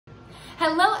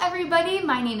Hello everybody,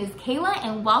 my name is Kayla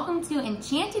and welcome to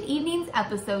Enchanted Evenings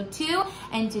episode 2,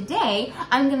 and today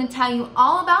I'm going to tell you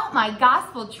all about my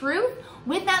gospel truth.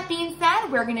 With that being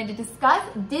said, we're going to discuss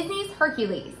Disney's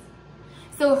Hercules.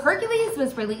 So Hercules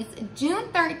was released June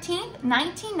 13th,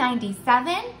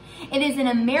 1997. It is an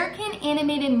American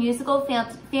animated musical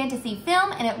fantasy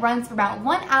film and it runs for about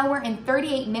 1 hour and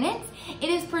 38 minutes. It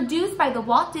is produced by the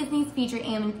Walt Disney's Feature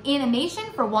Animation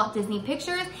for Walt Disney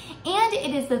Pictures, and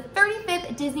it is the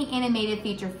 35th Disney animated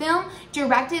feature film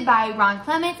directed by Ron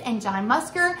Clements and John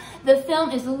Musker. The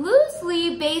film is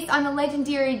loosely based on the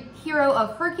legendary hero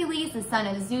of Hercules, the son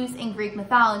of Zeus in Greek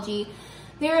mythology.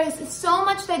 There is so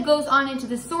much that goes on into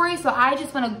the story, so I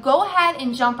just want to go ahead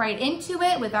and jump right into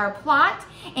it with our plot.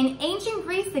 In ancient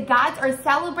Greece, the gods are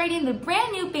celebrating the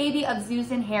brand new baby of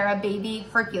Zeus and Hera, baby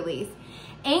Hercules.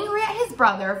 Angry at his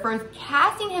brother for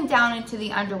casting him down into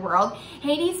the underworld,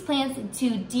 Hades plans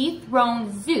to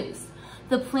dethrone Zeus.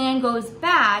 The plan goes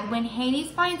bad when Hades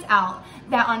finds out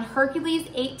that on Hercules'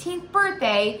 18th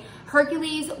birthday,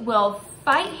 Hercules will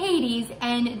fight Hades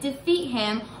and defeat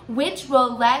him, which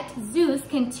will let Zeus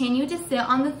continue to sit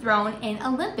on the throne in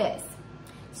Olympus.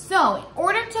 So, in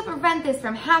order to prevent this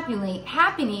from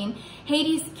happening,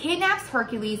 Hades kidnaps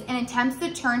Hercules and attempts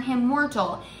to turn him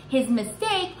mortal. His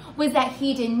mistake was that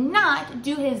he did not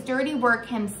do his dirty work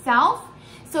himself,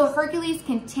 so Hercules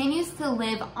continues to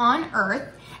live on Earth,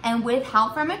 and with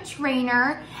help from a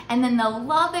trainer and then the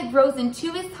love that grows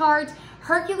into his heart,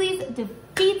 Hercules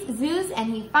defeats Zeus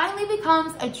and he finally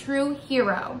becomes a true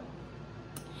hero.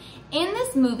 In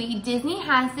this movie, Disney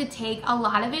has to take a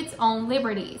lot of its own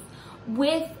liberties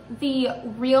with the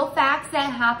real facts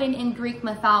that happened in Greek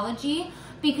mythology,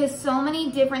 because so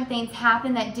many different things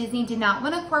happen that Disney did not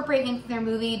want to incorporate into their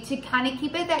movie to kind of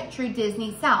keep it that true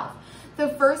Disney self. The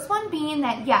first one being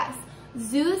that yes,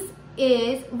 Zeus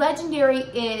is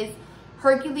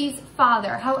Hercules'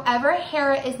 father. However,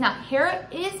 Hera is not. Hera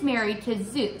is married to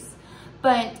Zeus,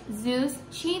 but Zeus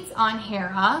cheats on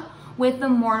Hera with the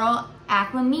mortal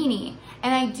Alcmene.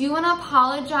 And I do want to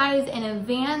apologize in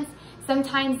advance.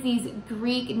 Sometimes these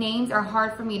Greek names are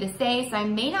hard for me to say, so I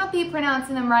may not be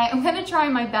pronouncing them right. I'm going to try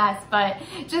my best, but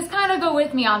just kind of go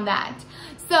with me on that.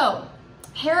 So,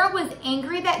 Hera was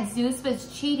angry that Zeus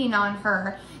was cheating on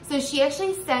her, so she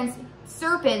actually sends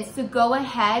serpents to go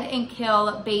ahead and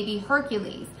kill baby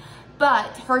Hercules.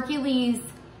 But Hercules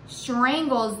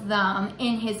strangles them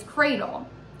in his cradle.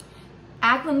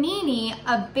 Alcmene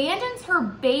abandons her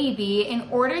baby in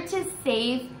order to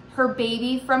save her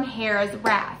baby from Hera's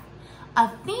wrath.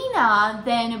 Athena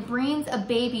then brings a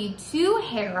baby to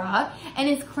Hera and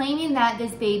is claiming that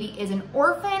this baby is an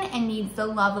orphan and needs the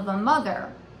love of a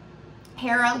mother.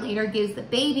 Hera later gives the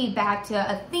baby back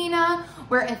to Athena,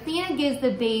 where Athena gives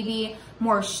the baby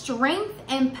more strength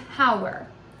and power.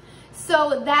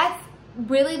 So that's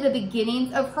really the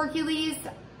beginnings of Hercules.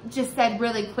 Just said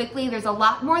really quickly, there's a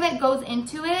lot more that goes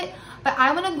into it, but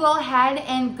I want to go ahead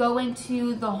and go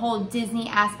into the whole Disney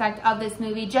aspect of this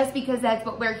movie just because that's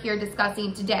what we're here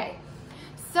discussing today.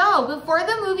 So before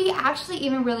the movie actually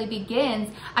even really begins,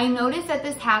 I noticed that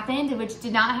this happened, which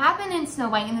did not happen in Snow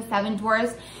White and the Seven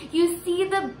Dwarfs. You see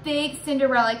the big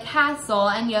Cinderella castle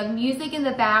and you have music in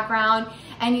the background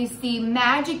and you see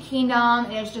Magic Kingdom,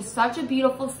 and it's just such a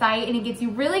beautiful sight and it gets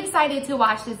you really excited to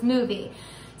watch this movie.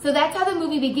 So that's how the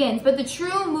movie begins, but the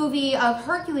true movie of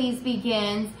Hercules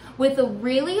begins with a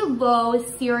really low,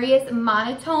 serious,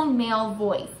 monotone male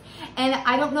voice. And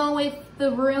I don't know if the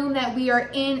room that we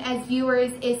are in as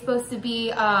viewers is supposed to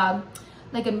be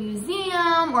like a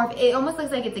museum, or if it almost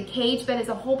looks like it's a cage, but it's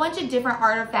a whole bunch of different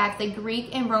artifacts, like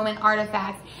Greek and Roman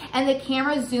artifacts. And the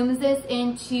camera zooms this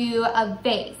into a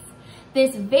vase.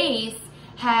 This vase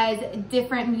has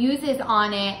different muses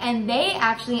on it, and they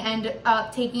actually end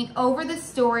up taking over the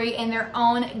story in their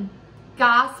own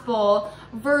gospel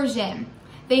version.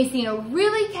 They sing a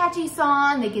really catchy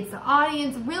song that gets the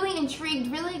audience really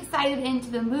intrigued, really excited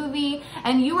into the movie,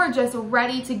 and you are just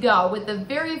ready to go with the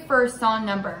very first song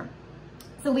number.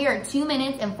 So we are 2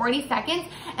 minutes and 40 seconds,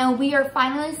 and we are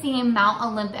finally seeing Mount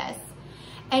Olympus.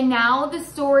 And now the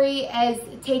story is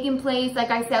taking place,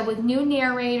 like I said, with new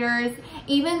narrators,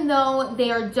 even though they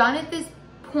are done at this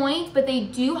point, but they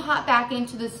do hop back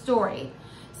into the story.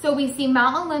 So we see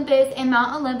Mount Olympus, and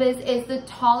Mount Olympus is the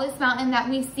tallest mountain that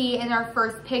we see in our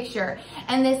first picture.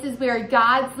 And this is where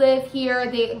gods live here.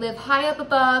 They live high up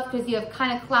above because you have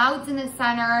kind of clouds in the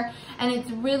center. And it's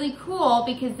really cool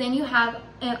because then you have,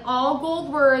 in all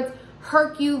gold words,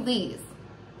 Hercules.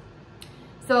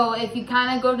 So if you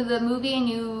kind of go to the movie and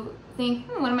you think,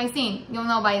 what am I seeing? You'll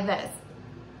know by this.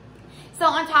 So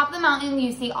on top of the mountain,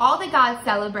 you see all the gods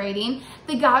celebrating.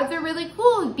 The gods are really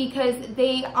cool because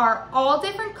they are all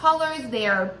different colors. They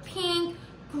are pink,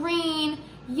 green,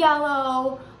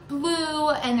 yellow,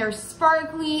 blue, and they're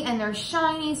sparkly and they're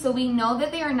shiny. So we know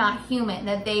that they are not human,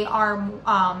 that they are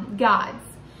gods.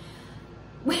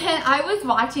 When I was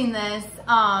watching this,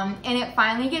 and it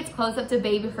finally gets close up to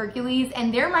baby Hercules,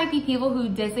 and there might be people who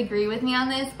disagree with me on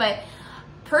this, but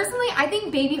personally, I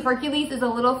think baby Hercules is a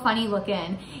little funny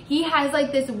looking. He has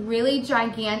like this really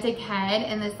gigantic head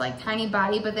and this like tiny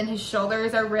body, but then his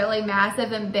shoulders are really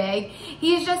massive and big.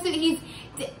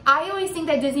 I always think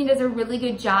that Disney does a really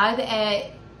good job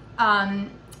at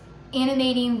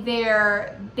animating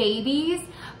their babies,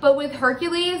 but with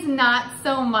Hercules, not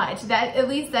so much. At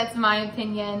least that's my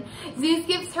opinion. Zeus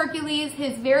gives Hercules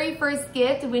his very first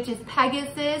gift, which is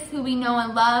Pegasus, who we know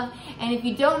and love. And if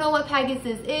you don't know what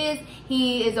Pegasus is,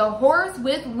 he is a horse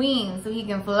with wings, so he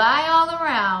can fly all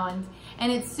around.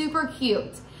 And it's super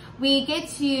cute. We get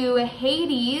to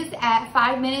Hades at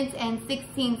 5 minutes and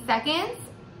 16 seconds.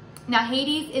 Now,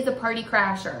 Hades is a party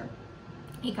crasher.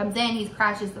 He comes in, he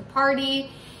crashes the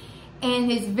party,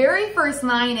 and his very first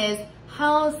line is,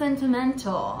 "How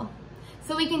sentimental."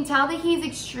 So we can tell that he's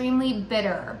extremely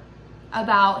bitter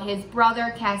about his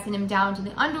brother casting him down to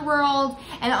the underworld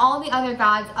and all the other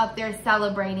gods up there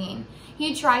celebrating.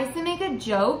 He tries to make a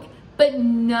joke, but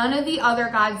none of the other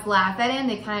gods laugh at him.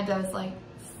 They kind of just like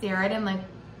stare at him like,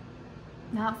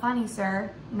 "Not funny,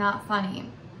 sir, not funny."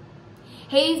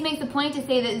 Hades makes a point to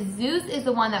say that Zeus is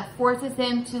the one that forces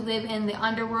him to live in the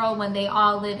underworld when they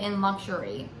all live in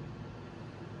luxury.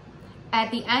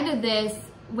 At the end of this,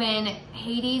 when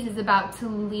Hades is about to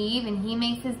leave and he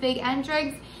makes his big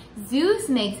entrance, Zeus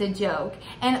makes a joke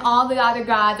and all the other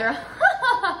gods are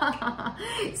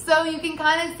so you can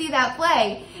kind of see that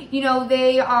play. You know,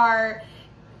 they are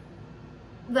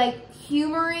like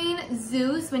humoring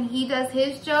Zeus when he does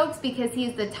his jokes because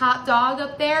he's the top dog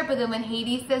up there, but then when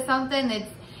Hades says something,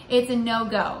 it's a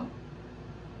no-go.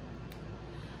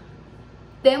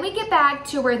 Then we get back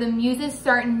to where the muses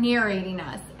start narrating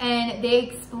us, and they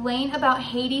explain about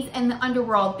Hades and the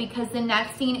underworld, because the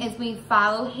next scene is we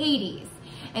follow Hades,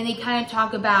 and they kind of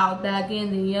talk about back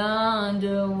in the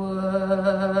underworld.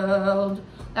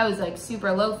 That was like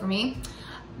super low for me.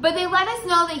 But they let us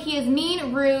know that he is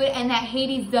mean, rude, and that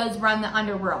Hades does run the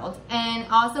underworld, and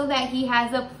also that he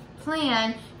has a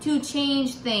plan to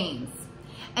change things.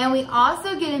 And we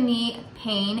also get to meet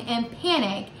Pain and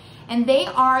Panic, and they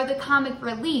are the comic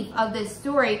relief of this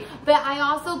story. But I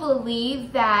also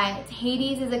believe that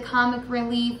Hades is a comic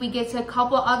relief. We get to a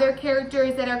couple other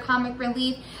characters that are comic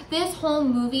relief. This whole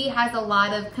movie has a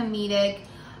lot of comedic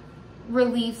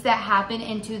reliefs that happen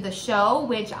into the show,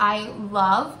 which I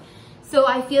love. So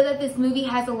I feel that this movie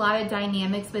has a lot of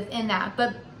dynamics within that.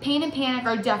 But Pain and Panic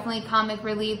are definitely comic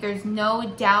relief. There's no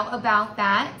doubt about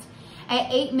that. At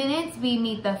 8 minutes, we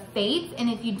meet the Fates. And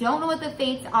if you don't know what the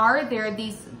Fates are, they're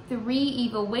these 3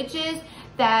 evil witches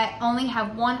that only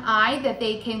have one eye, that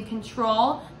they can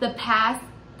control the past,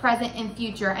 present, and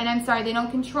future. And I'm sorry, they don't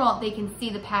control it. They can see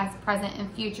the past, present, and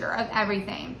future of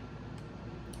everything.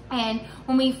 And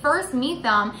when we first meet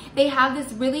them, they have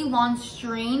this really long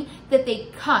string that they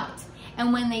cut.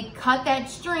 And when they cut that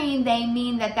string, they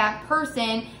mean that that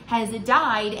person has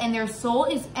died and their soul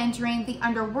is entering the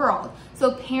underworld.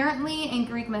 So apparently in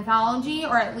Greek mythology,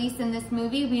 or at least in this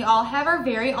movie, we all have our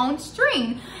very own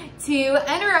string to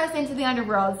enter us into the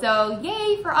underworld. So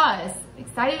yay for us.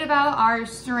 Excited about our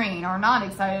string, or not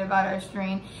excited about our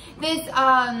string. This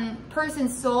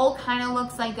person's soul kind of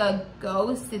looks like a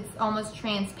ghost. It's almost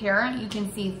transparent. You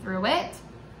can see through it.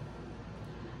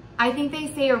 I think they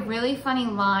say a really funny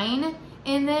line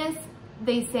in this.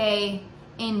 They say,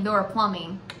 "Indoor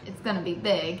plumbing, it's gonna be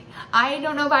big." I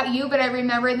don't know about you, but I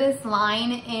remember this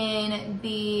line in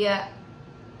the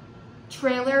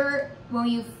trailer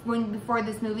before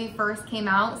this movie first came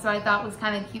out. So I thought it was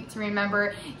kind of cute to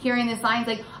remember hearing this line. It's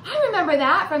like, I remember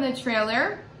that from the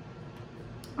trailer.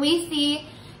 We see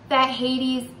that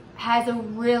Hades has a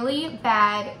really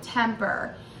bad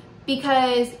temper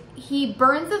because he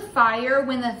burns a fire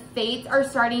when the Fates are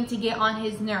starting to get on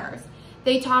his nerves.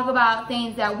 They talk about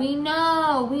things that we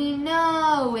know,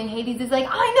 and Hades is like,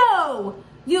 I know,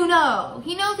 you know.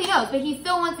 He knows, but he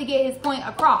still wants to get his point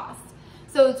across.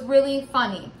 So it's really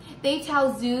funny. They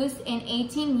tell Zeus in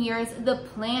 18 years the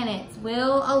planets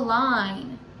will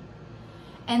align.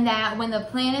 And that when the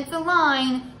planets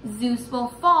align, Zeus will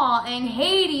fall and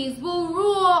Hades will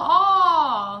rule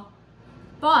all.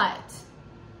 But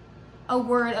a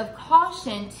word of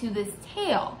caution to this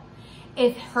tale: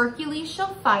 if Hercules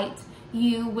shall fight,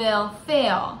 you will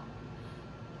fail.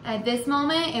 At this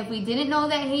moment, if we didn't know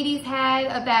that Hades had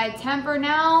a bad temper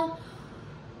now,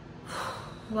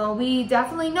 well, we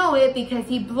definitely know it because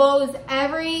he blows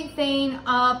everything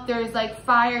up. There's like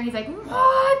fire. He's like,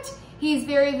 what? He's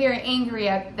very, very angry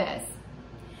at this.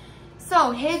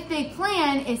 So his big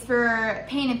plan is for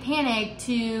Pain and Panic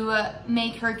to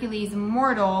make Hercules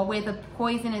immortal with a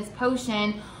poisonous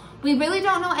potion. We really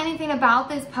don't know anything about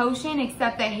this potion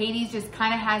except that Hades just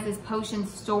kind of has this potion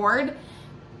stored.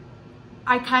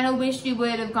 I kind of wish we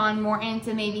would have gone more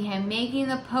into maybe him making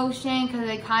the potion, because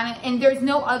it kind of, and there's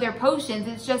no other potions.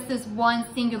 It's just this one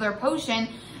singular potion.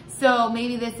 So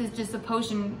maybe this is just a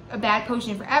potion, a bad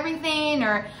potion for everything,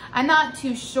 or I'm not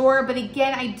too sure. But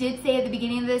again, I did say at the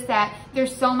beginning of this that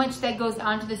there's so much that goes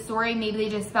on to the story. Maybe they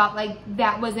just felt like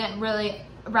that wasn't really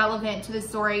relevant to the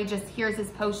story. Just here's this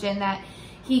potion that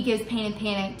he gives Pain and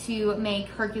Panic to make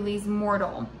Hercules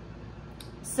mortal.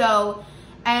 So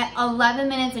at 11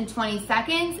 minutes and 20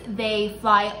 seconds, they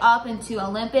fly up into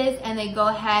Olympus and they go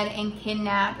ahead and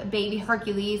kidnap baby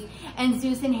Hercules. And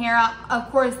Zeus and Hera, of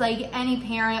course, like any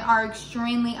parent, are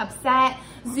extremely upset.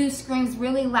 Zeus screams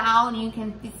really loud and you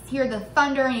can hear the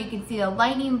thunder and you can see the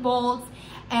lightning bolts.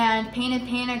 And Pain and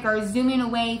Panic are zooming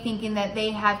away thinking that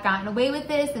they have gotten away with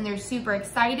this and they're super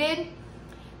excited.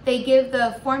 They give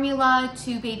the formula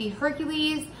to baby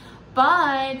Hercules,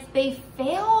 but they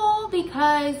fail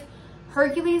because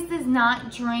Hercules does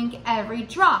not drink every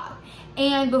drop.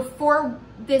 And before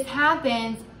this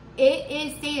happens, it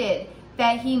is stated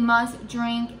that he must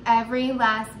drink every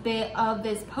last bit of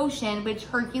this potion, which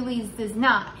Hercules does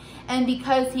not. And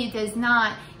because he does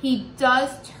not, he does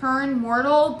turn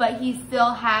mortal, but he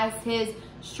still has his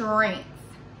strength.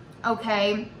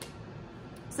 Okay?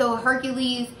 So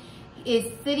Hercules is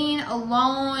sitting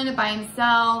alone by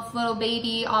himself, little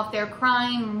baby off there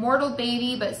crying, mortal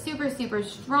baby, but super, super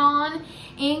strong.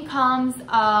 In comes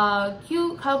a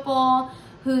cute couple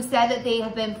who said that they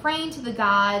have been praying to the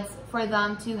gods for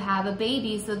them to have a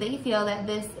baby, so they feel that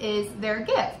this is their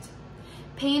gift.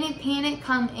 Pain and Panic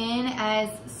come in as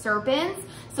serpents.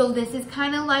 So this is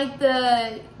kind of like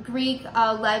the Greek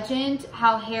legend,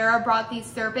 how Hera brought these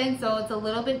serpents. So it's a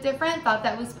little bit different. Thought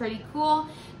that was pretty cool.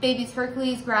 Baby's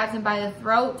Hercules grabs him by the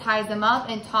throat, ties him up,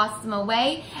 and tosses him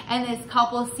away. And this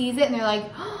couple sees it and they're like,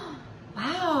 oh,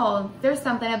 wow, there's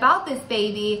something about this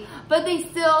baby. But they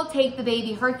still take the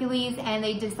baby Hercules and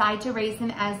they decide to raise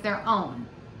him as their own.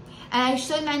 And I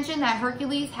should mention that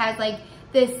Hercules has like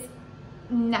this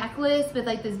necklace with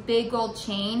like this big gold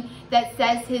chain that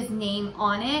says his name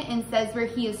on it and says where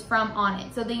he is from on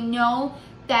it. So they know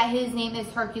that his name is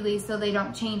Hercules, so they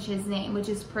don't change his name, which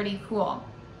is pretty cool.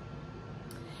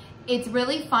 It's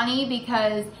really funny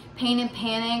because Pain and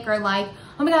Panic are like,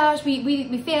 oh my gosh, we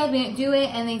failed, we didn't do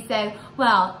it. And they said,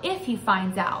 well, if he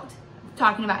finds out,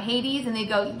 talking about Hades, and they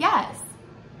go, yes,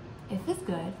 if is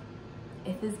good,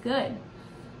 if is good.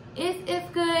 Is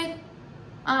if good?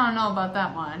 I don't know about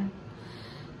that one.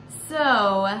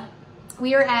 So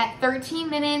we are at 13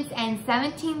 minutes and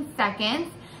 17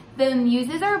 seconds. The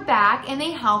muses are back and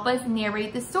they help us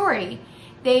narrate the story.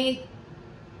 They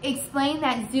explain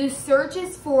that Zeus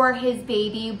searches for his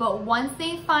baby, but once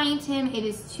they find him, it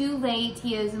is too late.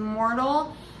 He is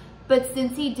mortal, but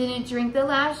since he didn't drink the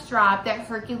last drop, that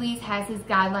Hercules has his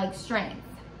godlike strength.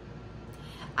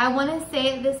 I want to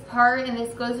say at this part, and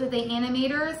this goes with the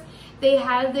animators, they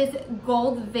have this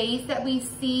gold vase that we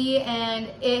see, and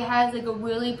it has like a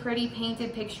really pretty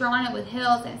painted picture on it with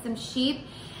hills and some sheep.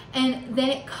 And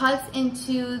then it cuts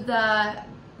into the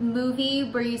movie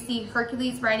where you see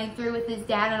Hercules riding through with his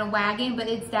dad on a wagon, but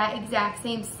it's that exact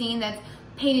same scene that's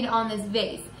painted on this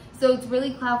vase. So it's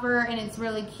really clever and it's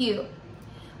really cute.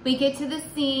 We get to the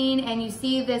scene and you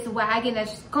see this wagon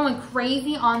that's just going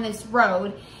crazy on this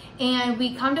road. And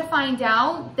we come to find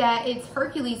out that it's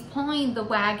Hercules pulling the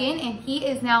wagon, and he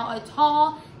is now a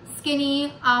tall,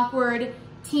 skinny, awkward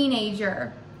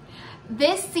teenager.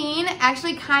 This scene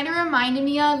actually kind of reminded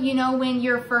me of, you know, when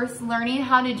you're first learning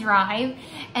how to drive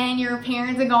and your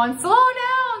parents are going, slow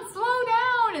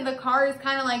down, and the car is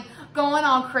kind of like going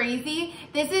all crazy.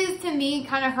 This is, to me,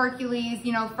 kind of Hercules,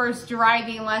 you know, first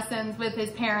driving lessons with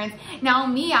his parents. Now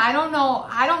me, I don't know,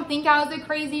 I don't think I was a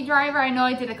crazy driver. I know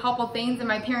I did a couple things and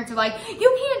my parents were like,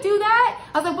 you can't do that.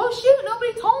 I was like, well, shoot,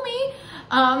 nobody told me.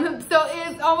 So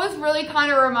it's always really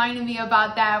kind of reminded me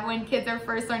about that when kids are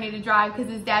first learning to drive,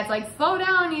 because his dad's like, slow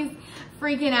down, he's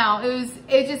freaking out.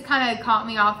 It just kind of caught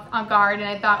me off guard, and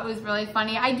I thought it was really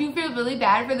funny. I do feel really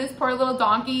bad for this poor little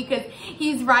donkey because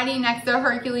he's riding next to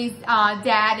Hercules'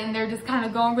 dad, and they're just kind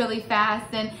of going really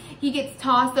fast, and he gets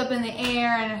tossed up in the air,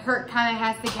 and Herc kind of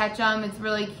has to catch him. It's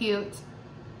really cute.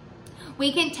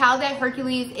 We can tell that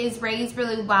Hercules is raised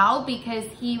really well because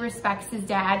he respects his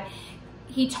dad.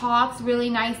 He talks really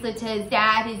nicely to his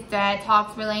dad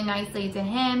talks really nicely to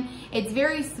him. It's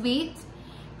very sweet.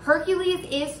 Hercules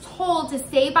is told to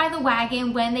stay by the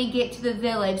wagon when they get to the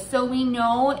village. So we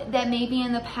know that maybe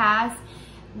in the past,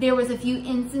 there was a few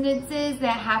incidences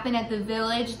that happened at the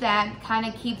village that kind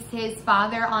of keeps his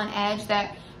father on edge,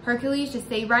 that Hercules, just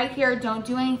stay right here, don't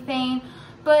do anything.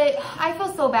 But I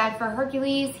feel so bad for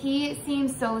Hercules. He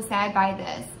seems so sad by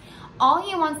this. All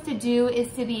he wants to do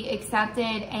is to be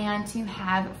accepted and to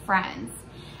have friends.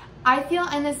 I feel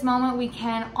in this moment we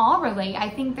can all relate. I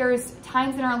think there's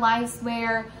times in our lives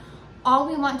where all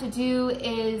we want to do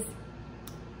is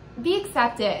be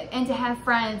accepted and to have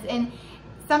friends. And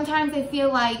sometimes I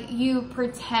feel like you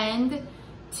pretend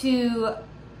to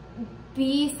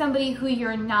be somebody who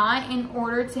you're not in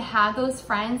order to have those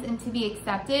friends and to be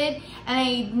accepted. And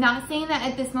I'm not saying that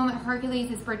at this moment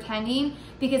Hercules is pretending,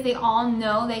 because they all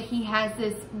know that he has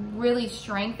this really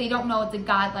strength. They don't know it's a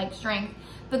godlike strength,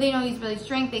 but they know he's really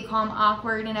strength. They call him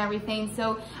awkward and everything.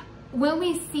 So when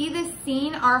we see this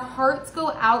scene, our hearts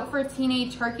go out for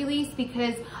teenage Hercules,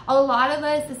 because a lot of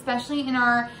us, especially in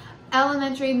our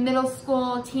elementary, middle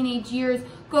school, teenage years,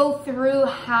 go through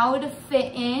how to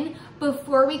fit in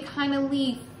before we kind of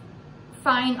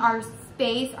find our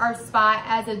space, our spot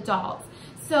as adults.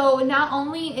 So not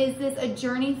only is this a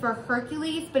journey for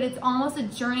Hercules, but it's almost a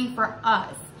journey for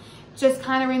us. Just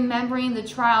kind of remembering the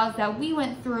trials that we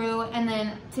went through and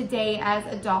then today as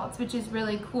adults, which is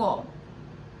really cool.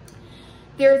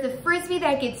 There's a frisbee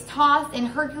that gets tossed and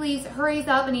Hercules hurries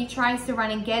up and he tries to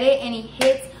run and get it, and he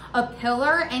hits a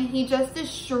pillar and he just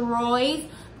destroys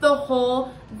the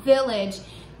whole village.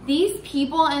 These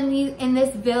people in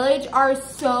this village are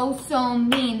so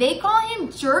mean. They call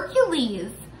him Hercules.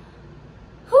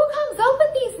 Who comes up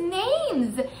with these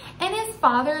names? And his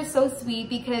father is so sweet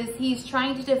because he's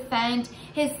trying to defend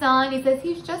his son. He says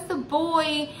he's just a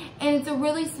boy, and it's a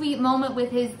really sweet moment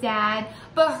with his dad.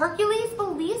 But Hercules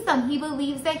believes them. He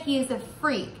believes that he is a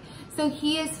freak. So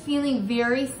he is feeling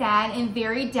very sad and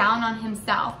very down on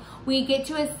himself. We get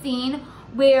to a scene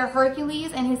where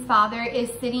Hercules and his father is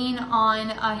sitting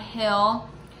on a hill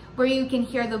where you can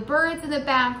hear the birds in the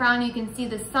background, you can see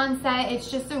the sunset.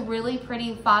 It's just a really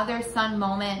pretty father-son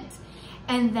moment.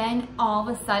 And then all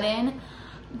of a sudden,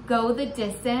 Go the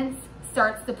Distance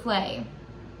starts to play.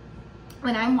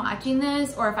 When I'm watching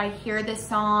this, or if I hear this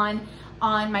song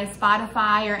on my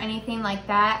Spotify or anything like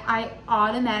that, I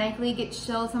automatically get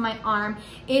chills on my arm.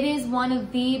 It is one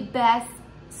of the best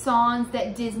songs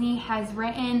that Disney has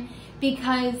written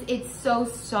because it's so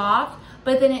soft,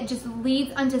 but then it just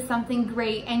leads onto something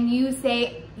great, and you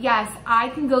say, yes, I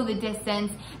can go the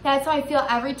distance. That's how I feel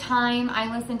every time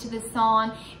I listen to this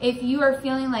song. If you are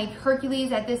feeling like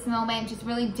Hercules at this moment, just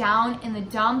really down in the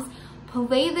dumps,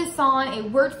 play this song.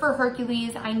 It worked for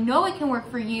Hercules. I know it can work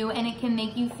for you, and it can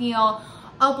make you feel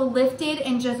uplifted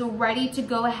and just ready to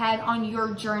go ahead on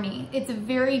your journey. It's a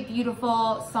very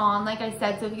beautiful song, like I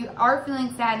said. So if you are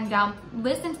feeling sad and down,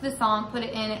 listen to the song, put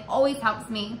it in. It always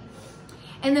helps me.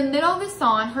 In the middle of the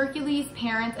song, Hercules'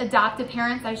 parents, adoptive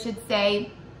parents, I should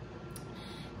say,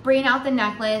 bring out the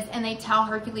necklace and they tell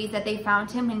Hercules that they found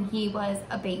him when he was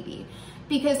a baby.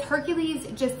 Because Hercules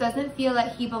just doesn't feel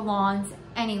that he belongs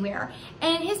anywhere.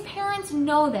 And his parents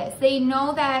know this. They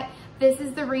know that this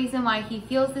is the reason why he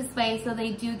feels this way, so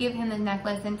they do give him the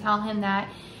necklace and tell him that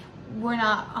we're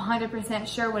not 100%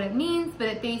 sure what it means, but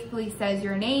it basically says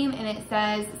your name and it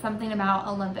says something about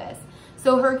Olympus.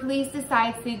 So Hercules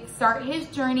decides to start his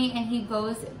journey and he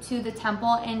goes to the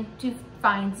temple and to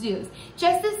find Zeus,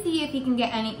 just to see if he can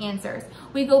get any answers.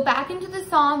 We go back into the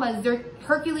song as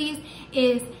Hercules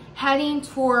is heading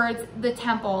towards the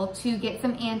temple to get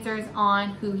some answers on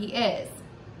who he is.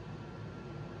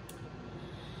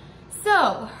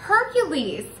 So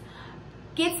Hercules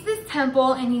gets this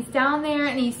temple and he's down there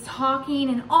and he's talking,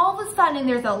 and all of a sudden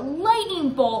there's a lightning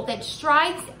bolt that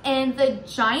strikes and the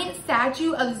giant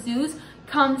statue of Zeus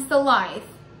comes to life.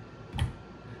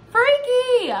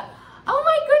 Freaky! Oh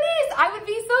my goodness, I would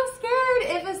be so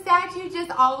scared if a statue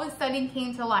just all of a sudden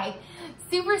came to life.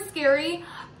 Super scary.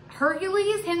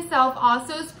 Hercules himself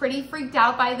also is pretty freaked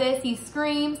out by this. He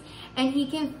screams and he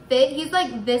can fit, he's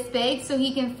like this big, so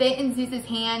he can fit in Zeus's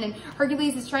hand, and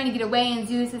Hercules is trying to get away and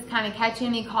Zeus is kind of catching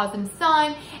him. He calls him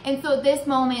son. And so at this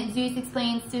moment, Zeus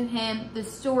explains to him the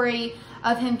story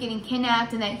of him getting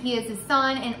kidnapped and that he is his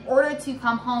son. In order to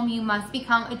come home, you must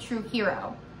become a true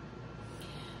hero.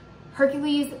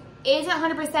 Hercules isn't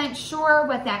 100% sure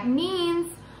what that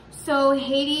means. So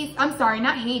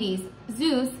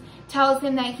Zeus tells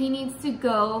him that he needs to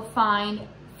go find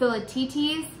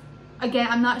Philoctetes. again,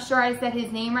 I'm not sure I said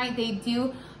his name right. They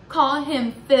do call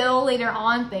him Phil later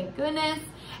on, thank goodness.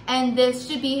 And this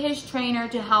should be his trainer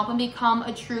to help him become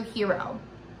a true hero.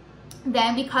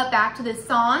 Then we cut back to the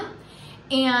song,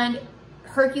 and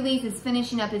Hercules is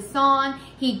finishing up his song.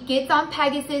 He gets on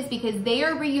Pegasus because they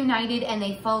are reunited, and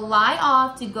they fly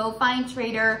off to go find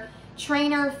trainer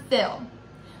Phil.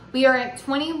 We are at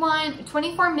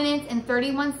 24 minutes and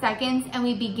 31 seconds, and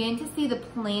we begin to see the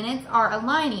planets are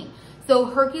aligning. So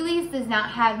Hercules does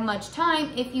not have much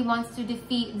time if he wants to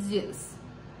defeat Zeus.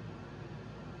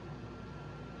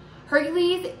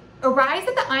 Hercules arrives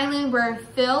at the island where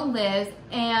Phil lives,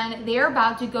 and they're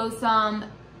about to go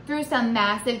through some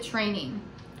massive training.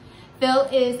 Phil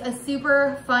is a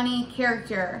super funny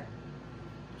character.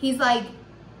 He's like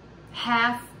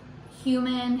half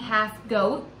human, half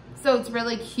goat, so it's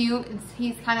really cute.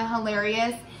 He's kind of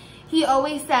hilarious. He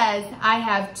always says, I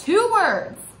have 2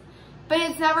 words, but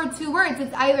it's never 2 words.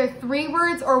 It's either 3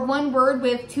 words or 1 word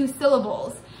with 2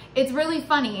 syllables. It's really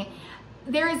funny.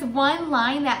 There is one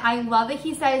line that I love that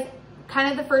he says,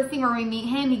 kind of the first thing where we meet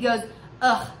him, he goes,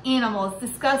 ugh, animals,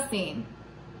 disgusting.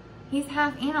 He's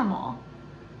half animal.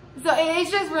 So it's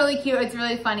just really cute. It's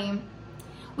really funny.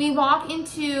 We walk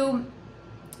into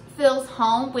Phil's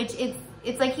home, which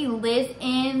it's like he lives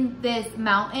in this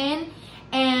mountain,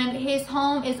 and his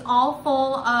home is all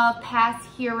full of past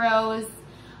heroes.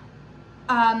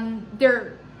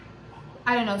 They're,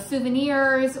 I don't know,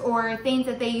 souvenirs or things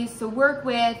that they used to work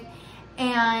with.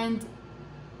 And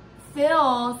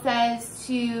Phil says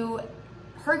to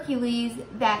Hercules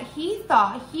that he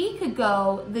thought he could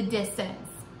go the distance.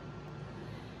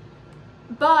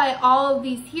 But all of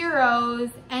these heroes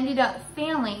ended up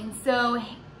failing. So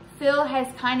Phil has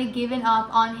kind of given up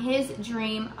on his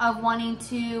dream of wanting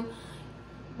to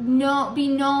be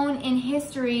known in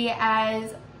history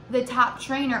as the top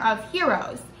trainer of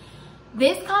heroes.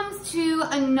 This comes to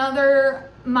another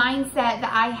mindset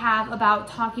that I have about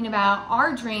talking about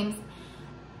our dreams.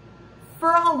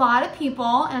 For a lot of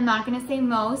people, and I'm not going to say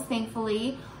most,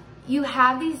 thankfully, you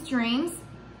have these dreams,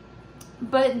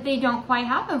 but they don't quite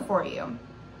happen for you.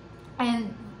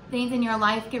 And things in your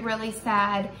life get really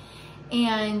sad.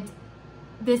 And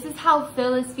this is how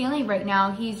Phil is feeling right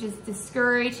now. He's just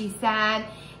discouraged, he's sad.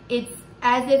 It's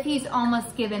as if he's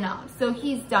almost given up. So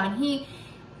he's done.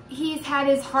 He's had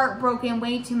his heart broken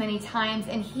way too many times,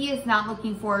 and he is not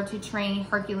looking forward to training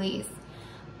Hercules.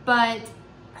 But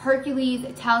Hercules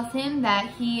tells him that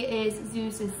he is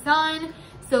Zeus's son.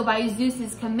 So by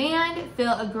Zeus's command,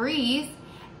 Phil agrees,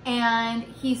 and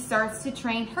he starts to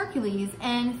train Hercules.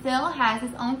 And Phil has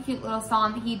his own cute little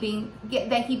song that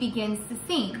he begins to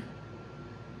sing.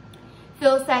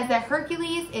 Phil says that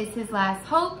Hercules is his last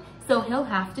hope, so he'll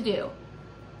have to do.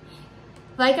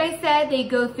 Like I said, they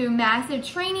go through massive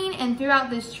training, and throughout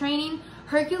this training,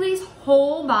 Hercules'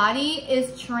 whole body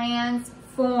is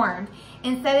transformed.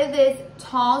 Instead of this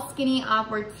tall, skinny,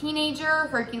 awkward teenager,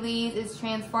 Hercules is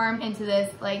transformed into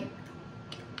this like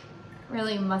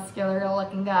really muscular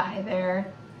looking guy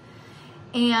there.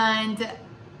 And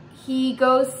he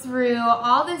goes through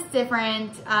all this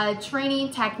different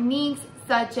training techniques,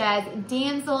 such as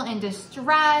damsel in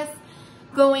distress,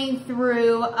 going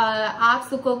through an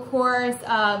obstacle course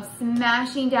of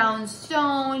smashing down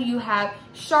stone. You have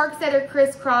sharks that are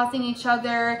crisscrossing each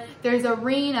other. There's a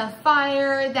ring of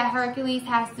fire that Hercules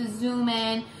has to zoom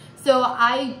in. So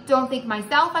I don't think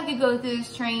myself I could go through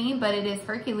this training, but it is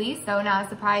Hercules, so not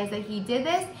surprised that he did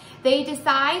this. They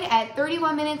decide at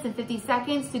 31 minutes and 50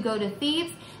 seconds to go to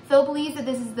Thebes. Phil believes that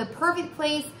this is the perfect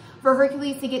place for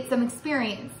Hercules to get some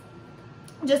experience.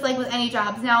 Just like with any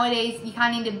jobs nowadays, you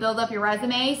kind of need to build up your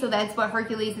resume, so that's what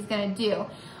Hercules is going to do.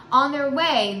 On their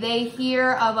way, they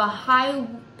hear of a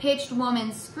high-pitched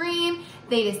woman scream.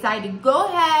 They decide to go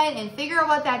ahead and figure out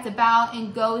what that's about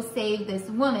and go save this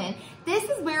woman. This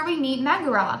is where we meet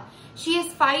Megara. She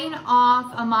is fighting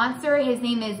off a monster. His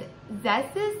name is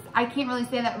Zeus. I can't really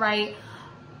say that right.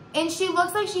 And she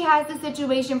looks like she has the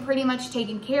situation pretty much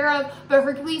taken care of, but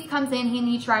Hercules comes in and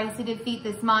he tries to defeat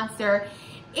this monster.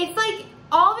 It's like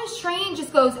all this training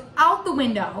just goes out the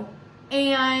window.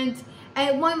 And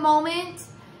at one moment,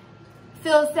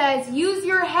 Phil says, use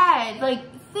your head, like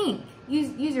think,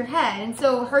 use your head. And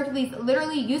so Hercules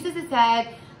literally uses his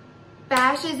head,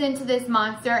 bashes into this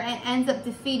monster, and ends up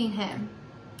defeating him.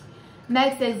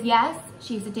 Meg says, yes,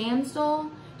 she's a damsel,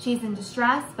 she's in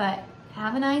distress, but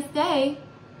have a nice day.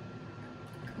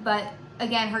 But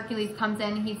again, Hercules comes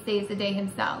in and he saves the day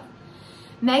himself.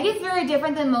 Meg is very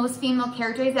different than most female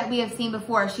characters that we have seen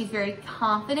before. She's very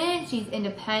confident, she's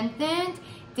independent,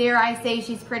 dare I say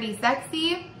she's pretty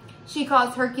sexy. She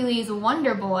calls Hercules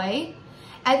Wonder Boy,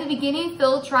 At the beginning,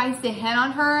 Phil tries to hit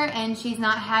on her and she's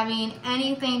not having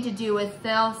anything to do with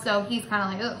Phil. So he's kind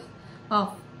of like, ugh,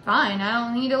 well, fine. I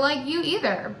don't need to like you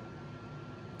either.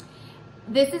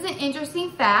 This is an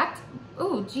interesting fact.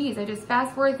 Oh, geez, I just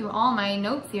fast forward through all my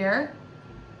notes here.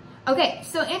 Okay,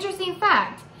 so interesting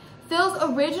fact. Phil's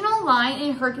original line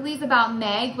in Hercules about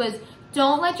Meg was,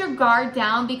 don't let your guard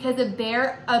down because a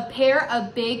pair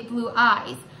of big blue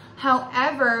eyes.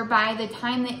 However, by the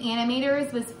time the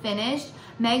animators was finished,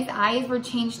 Meg's eyes were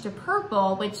changed to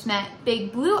purple, which meant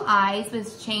big blue eyes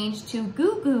was changed to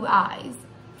goo goo eyes.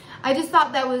 I just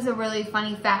thought that was a really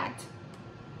funny fact.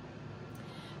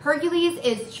 Hercules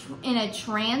is in a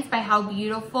trance by how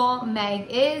beautiful Meg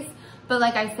is. But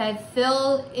like I said,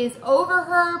 Phil is over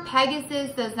her.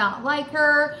 Pegasus does not like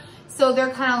her. So they're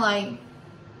kind of like,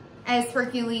 as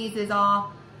Hercules is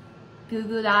all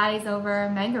goo-goo eyes over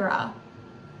Megara.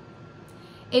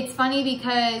 It's funny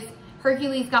because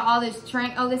Hercules got all this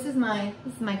oh, this is my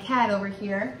cat over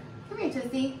here. Come here,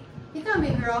 Tussie. You doing,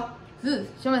 baby girl? Ugh,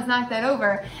 she almost knocked that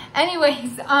over.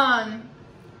 Anyways,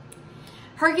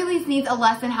 Hercules needs a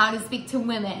lesson how to speak to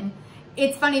women.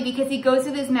 It's funny because he goes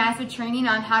through this massive training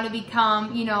on how to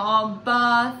become, you know, all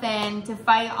buff and to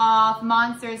fight off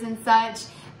monsters and such.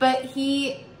 But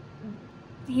he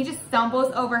just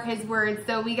stumbles over his words.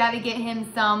 So we got to get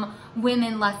him some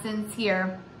women lessons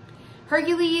here.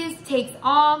 Hercules takes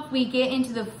off. We get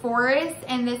into the forest,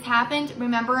 and this happened,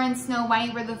 remember in Snow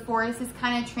White, where the forest is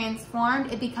kind of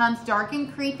transformed. It becomes dark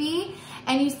and creepy,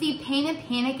 and you see Pain and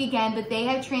Panic again, but they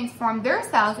have transformed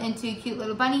themselves into a cute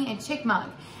little bunny and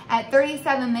chickmunk. At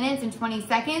 37 minutes and 20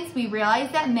 seconds, we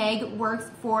realize that Meg works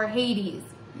for Hades.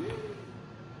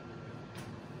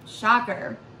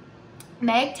 Shocker.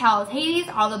 Meg tells Hades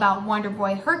all about Wonder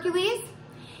Boy Hercules.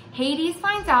 Hades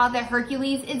finds out that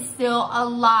Hercules is still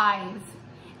alive,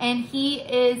 and he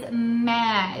is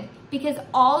mad because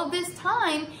all of this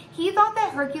time he thought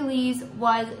that Hercules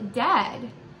was dead.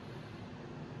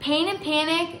 Pain and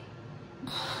Panic,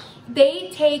 they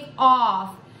take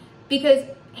off because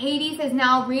Hades has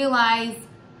now realized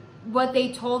what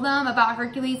they told them about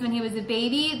Hercules when he was a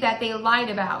baby that they lied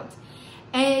about.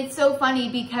 And it's so funny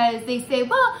because they say,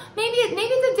 well, maybe it's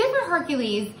a different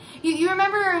Hercules. You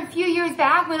remember a few years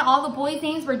back when all the boys'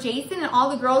 names were Jason and all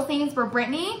the girls' names were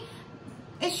Brittany?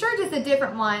 It's sure just a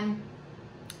different one.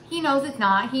 He knows it's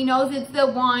not. He knows it's the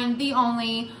one, the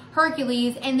only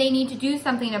Hercules, and they need to do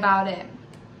something about it.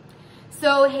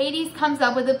 So Hades comes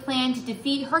up with a plan to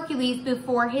defeat Hercules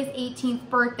before his 18th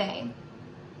birthday.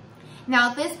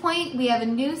 Now at this point, we have a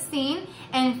new scene,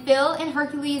 and Phil and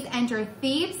Hercules enter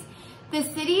Thebes. The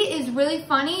city is really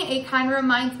funny. It kind of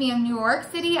reminds me of New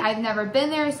York City. I've never been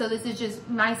there, so this is just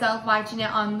myself watching it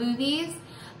on movies.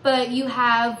 But you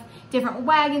have different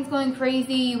wagons going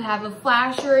crazy. You have a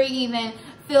flasher. Even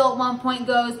Phil at one point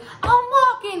goes, I'm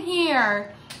walking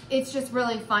here. It's just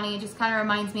really funny. It just kind of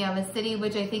reminds me of a city,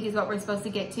 which I think is what we're supposed to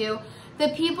get to. The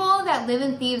people that live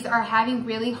in Thebes are having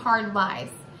really hard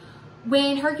lives.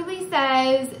 When Hercules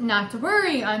says, not to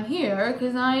worry, I'm here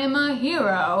because I am a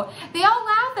hero, they all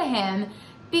laugh at him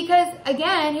because,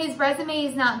 again, his resume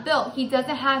is not built. He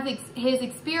doesn't have his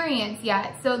experience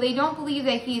yet, so they don't believe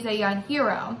that he's a young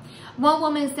hero. One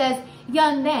woman says,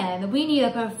 young man, we need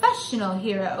a professional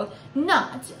hero,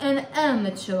 not an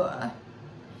amateur.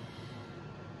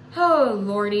 Oh,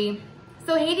 Lordy.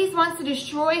 So Hades wants to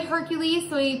destroy Hercules,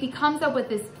 so he comes up with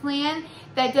this plan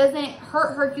that doesn't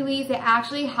hurt Hercules. It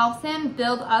actually helps him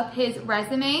build up his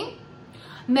resume.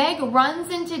 Meg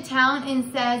runs into town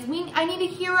and says, I need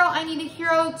a hero, I need a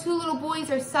hero. Two little boys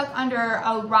are stuck under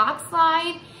a rock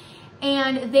slide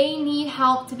and they need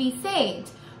help to be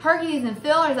saved. Hercules and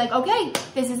Phil are like, okay,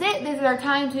 this is it. This is our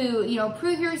time to, you know,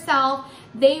 prove yourself.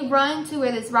 They run to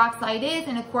where this rock slide is,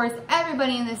 and of course,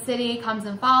 everybody in the city comes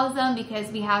and follows them because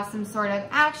we have some sort of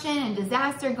action and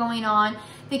disaster going on.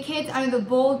 The kids under the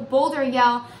boulder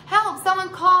yell, help, someone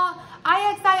call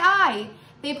IXII.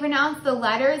 They pronounce the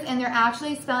letters, and they're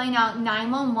actually spelling out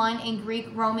 911 in Greek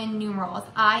Roman numerals,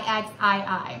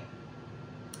 IXII.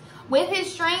 With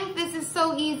his strength, this is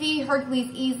so easy.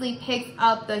 Hercules easily picks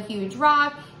up the huge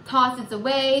rock, tosses it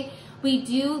away. We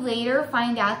do later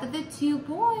find out that the two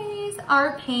boys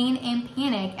are Pain and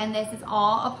Panic, and this is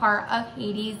all a part of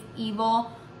Hades'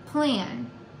 evil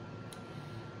plan.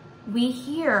 We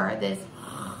hear this,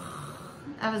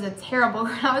 that was a terrible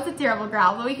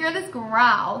growl, but we hear this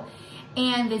growl,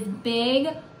 and this big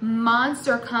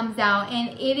monster comes out,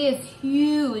 and it is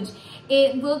huge.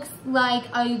 It looks like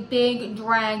a big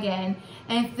dragon,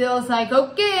 and Phil's like,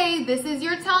 okay, this is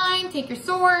your time. Take your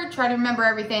sword, try to remember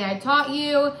everything I taught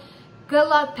you. Good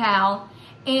luck, pal.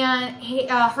 And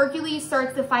Hercules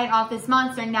starts to fight off this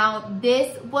monster. Now,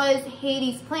 this was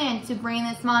Hades' plan, to bring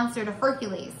this monster to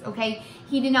Hercules, okay?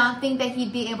 He did not think that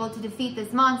he'd be able to defeat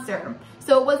this monster.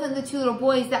 So it wasn't the two little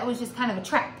boys, that was just kind of a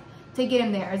trap to get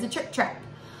him there. It's a trick trap.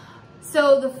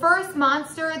 So the first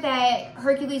monster that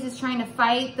Hercules is trying to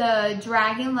fight, the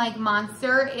dragon-like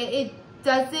monster, it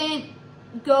doesn't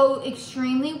go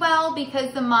extremely well,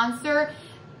 because the monster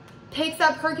picks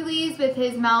up Hercules with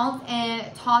his mouth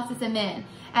and tosses him in.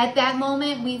 At that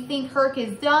moment, we think Herc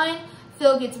is done.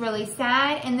 Phil gets really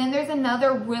sad, and then there's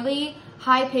another really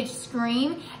high-pitched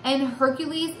scream, and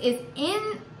Hercules is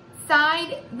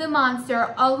inside the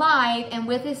monster, alive, and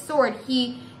with his sword,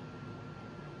 he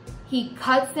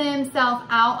cuts himself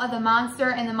out of the monster,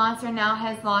 and the monster now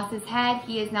has lost his head.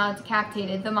 He is now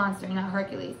decapitated. The monster, not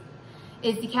Hercules,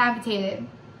 is decapitated.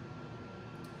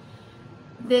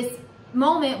 This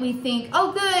moment, we think,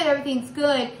 oh good, everything's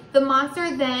good. The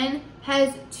monster then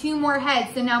has 2 more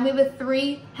heads. So now we have a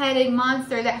 3-headed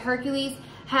monster that Hercules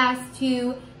has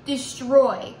to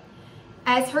destroy.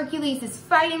 As Hercules is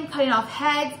fighting, cutting off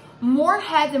heads, more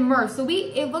heads emerge. So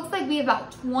it looks like we have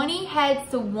about 20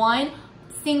 heads to one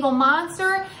single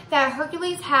monster that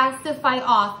Hercules has to fight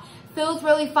off. Phil's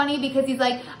really funny because he's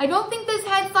like, I don't think this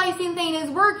head slicing thing is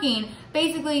working.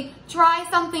 Basically, try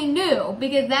something new,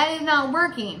 because that is not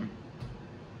working.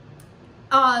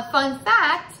 Fun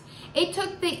fact, it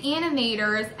took the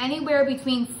animators anywhere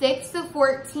between 6 to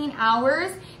 14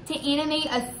 hours to animate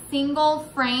a single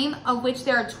frame, of which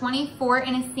there are 24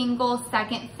 in a single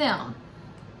second film.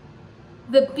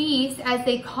 The beast, as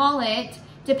they call it,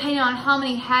 depending on how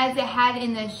many heads it had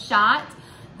in the shot,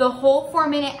 the whole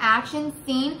 4-minute action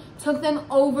scene took them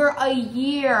over a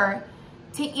year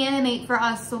to animate for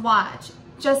us to watch.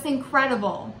 Just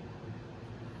incredible.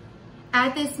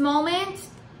 At this moment,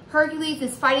 Hercules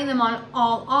is fighting them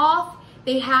all off.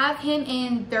 They have him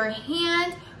in their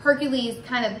hand. Hercules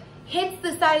kind of hits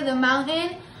the side of the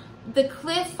mountain. The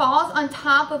cliff falls on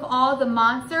top of all the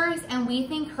monsters, and we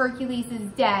think Hercules is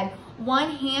dead.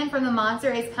 One hand from the monster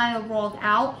is kind of rolled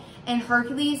out, and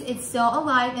Hercules is still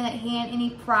alive in that hand, and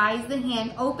he pries the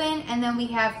hand open, and then we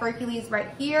have Hercules right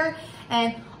here.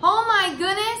 And oh my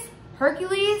goodness,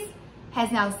 Hercules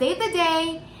has now saved the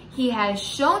day. He has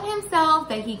shown himself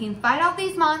that he can fight off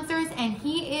these monsters, and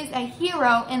he is a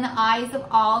hero in the eyes of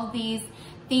all these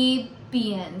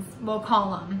Thebians, we'll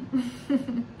call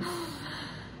them.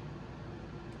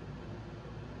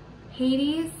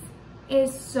 Hades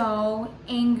is so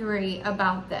angry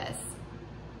about this.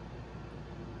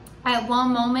 At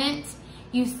one moment,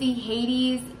 you see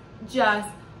Hades just,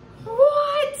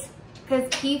 what?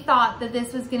 Because he thought that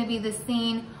this was going to be the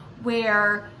scene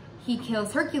where he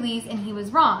kills Hercules, and he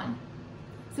was wrong.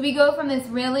 So we go from this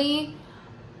really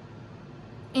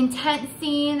intense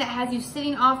scene that has you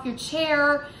sitting off your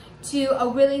chair to a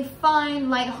really fun,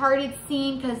 lighthearted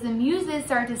scene, because the muses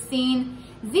start to sing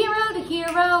 0 to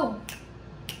hero.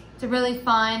 It's a really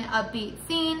fun, upbeat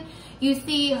scene. You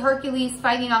see Hercules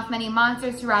fighting off many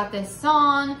monsters throughout this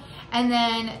song, and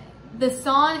then the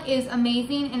song is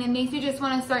amazing, and it makes you just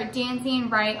want to start dancing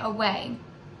right away.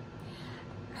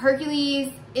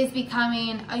 Hercules is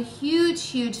becoming a huge,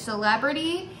 huge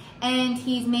celebrity, and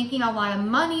he's making a lot of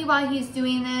money while he's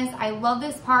doing this. I love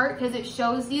this part because it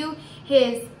shows you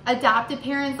his adopted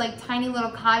parents, like tiny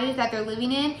little cottage that they're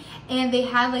living in, and they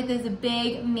had like this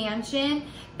big mansion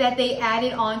that they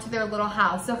added on to their little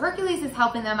house. So Hercules is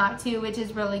helping them out too, which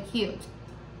is really cute.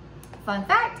 Fun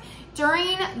fact,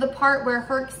 during the part where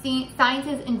Herc signs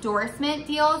his endorsement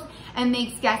deals and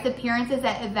makes guest appearances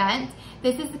at events,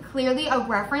 this is clearly a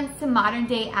reference to modern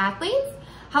day athletes.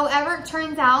 However, it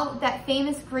turns out that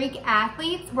famous Greek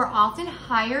athletes were often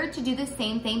hired to do the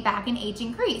same thing back in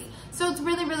ancient Greece. So it's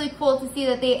really, really cool to see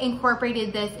that they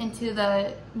incorporated this into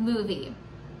the movie.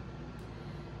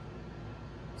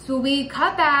 So we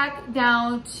cut back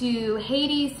down to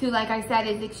Hades, who, like I said,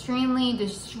 is extremely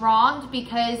distraught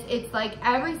because it's like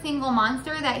every single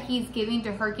monster that he's giving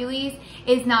to Hercules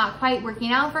is not quite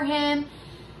working out for him.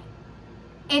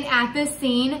 And at this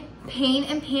scene, Pain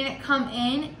and Panic come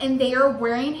in, and they are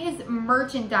wearing his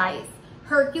merchandise.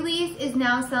 Hercules is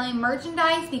now selling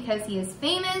merchandise because he is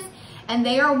famous, and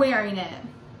they are wearing it.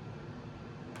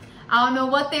 I don't know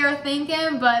what they are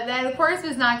thinking, but that, of course,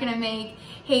 was not going to make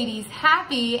Hades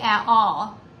happy at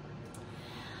all.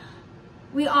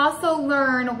 We also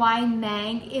learn why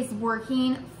Meg is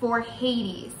working for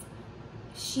Hades.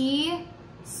 She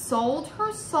sold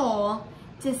her soul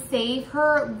to save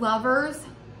her lover's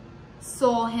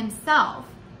soul himself,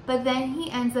 but then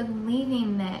he ends up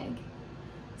leaving Meg.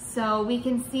 So we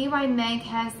can see why Meg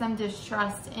has some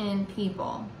distrust in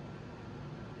people.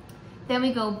 Then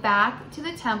we go back to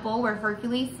the temple where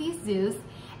Hercules sees Zeus,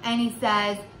 and he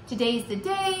says, today's the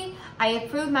day. I have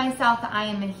proved myself that I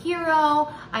am a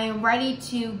hero. I am ready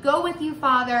to go with you,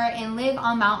 Father, and live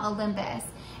on Mount Olympus.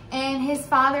 And his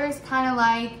father's kind of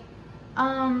like,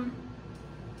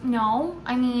 no,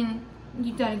 I mean,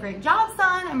 you've done a great job,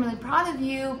 son. I'm really proud of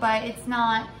you, but it's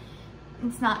not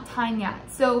time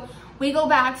yet. So we go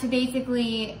back to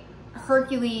basically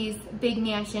Hercules' big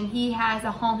mansion. He has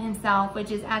a home himself,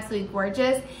 which is absolutely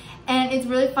gorgeous. And it's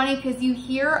really funny because you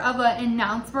hear of an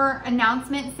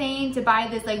announcement saying to buy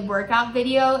this like workout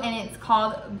video, and it's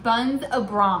called Buns of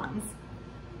Bronze.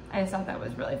 I just thought that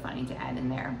was really funny to add in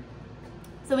there.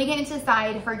 So we get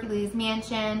inside Hercules'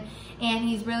 mansion, and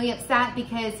he's really upset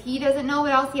because he doesn't know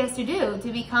what else he has to do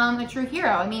to become a true hero.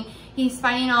 I mean, he's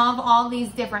fighting off all these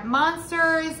different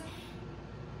monsters.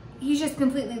 He's just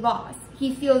completely lost.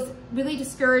 He feels really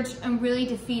discouraged and really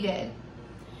defeated.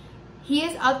 He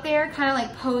is up there kind of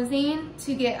like posing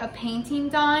to get a painting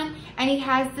done, and he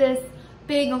has this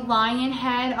big lion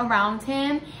head around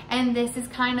him, and this is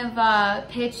kind of a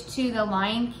pitch to the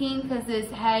Lion King because his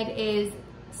head is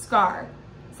Scar.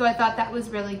 So I thought that was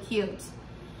really cute.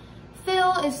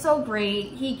 Phil is so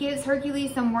great. He gives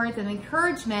Hercules some words of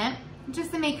encouragement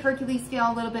just to make Hercules feel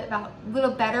a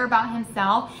little better about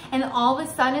himself. And all of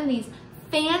a sudden, these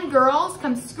fangirls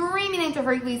come screaming into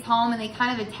Hercules' home, and they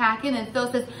kind of attack him. And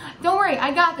Phil says, "Don't worry,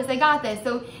 I got this, I got this."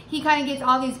 So he kind of gets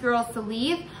all these girls to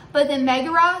leave. But then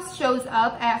Megaros shows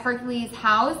up at Hercules'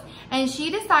 house, and she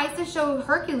decides to show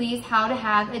Hercules how to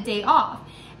have a day off.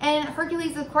 And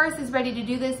Hercules, of course, is ready to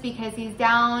do this because he's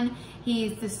down,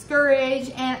 he's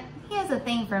discouraged, and he has a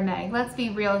thing for Meg. Let's be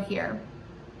real here.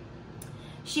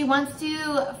 She wants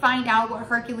to find out what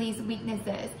Hercules' weakness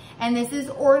is. And this is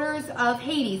orders of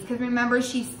Hades, because remember,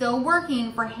 she's still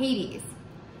working for Hades.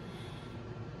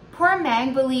 Poor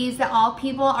Meg believes that all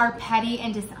people are petty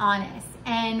and dishonest.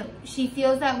 And she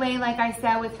feels that way, like I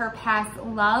said, with her past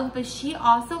love. But she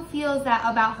also feels that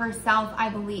about herself, I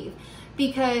believe.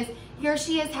 Because here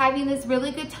she is having this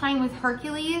really good time with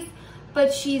Hercules,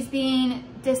 but she's being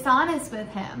dishonest with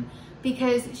him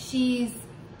because she's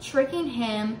tricking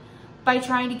him by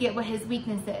trying to get what his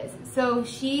weakness is. So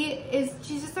she's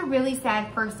just a really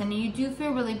sad person, and you do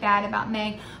feel really bad about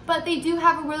Meg, but they do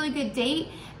have a really good date.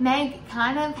 Meg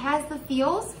kind of has the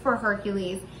feels for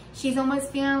Hercules. She's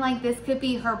almost feeling like this could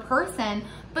be her person,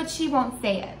 but she won't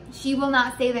say it. She will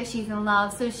not say that she's in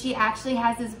love. So she actually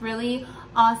has this really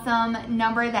awesome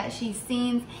number that she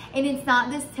sings, and it's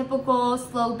not this typical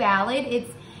slow ballad.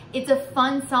 It's a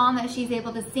fun song that she's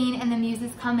able to sing, and the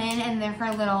muses come in and they're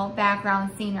her little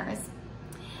background singers.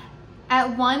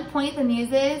 At one point, the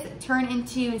muses turn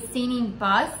into a singing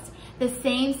bus, the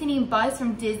same singing bus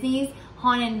from Disney's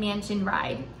Haunted Mansion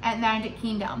ride at Magic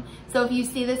Kingdom. So if you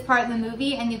see this part of the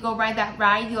movie and you go ride that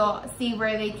ride, you'll see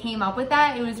where they came up with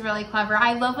that. It was really clever.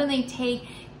 I love when they take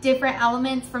different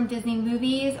elements from Disney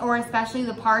movies, or especially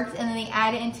the parks, and then they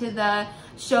add it into the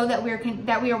show that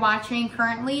we are watching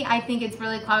currently. I think it's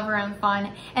really clever and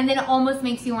fun, and then it almost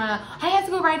makes you wanna, I have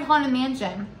to go ride Haunted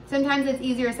Mansion. Sometimes it's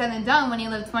easier said than done when you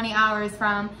live 20 hours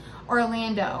from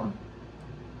Orlando.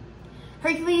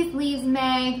 Hercules leaves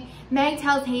Meg. Meg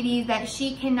tells Hades that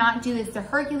she cannot do this to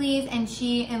Hercules, and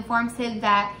she informs him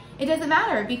that it doesn't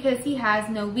matter because he has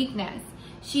no weakness.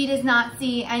 She does not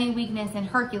see any weakness in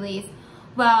Hercules.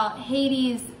 Well,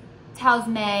 Hades tells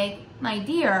Meg, my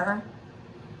dear,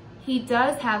 he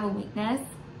does have a weakness.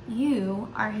 You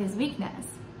are his weakness.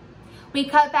 We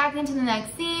cut back into the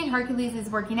next scene. Hercules is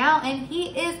working out, and he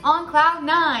is on cloud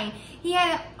 9. He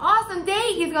had an awesome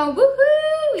day. He's going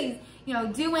woohoo! He's,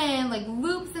 doing like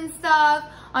loops and stuff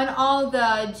on all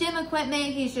the gym equipment.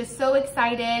 He's just so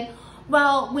excited.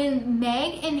 Well, when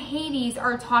Meg and Hades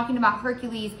are talking about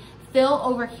Hercules, Phil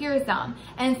overhears them,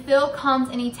 and Phil comes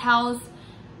and he tells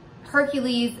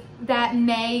Hercules that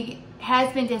Meg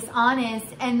has been dishonest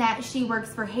and that she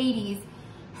works for Hades.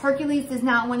 Hercules does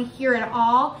not want to hear it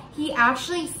all. He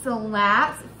actually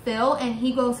slaps Phil, and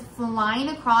he goes flying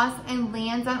across and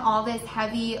lands on all this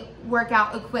heavy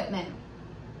workout equipment.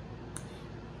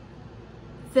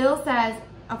 Phil says,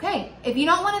 okay, if you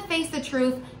don't want to face the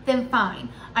truth, then fine,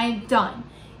 I'm done.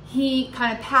 He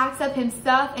kind of packs up his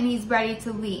stuff and he's ready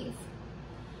to leave.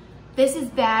 This is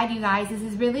bad, you guys. This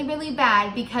is really, really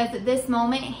bad, because at this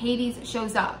moment, Hades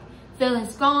shows up. Phil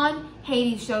is gone.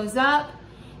 Hades shows up.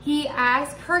 He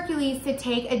asks Hercules to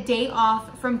take a day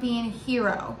off from being a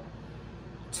hero.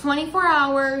 24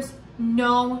 hours,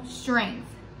 no strength.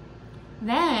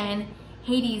 Then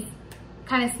Hades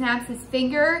kind of snaps his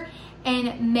finger,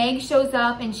 and Meg shows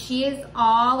up, and she is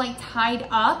all like tied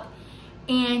up,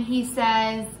 and he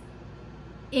says,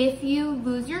 if you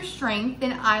lose your strength,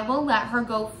 then I will let her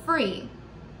go free.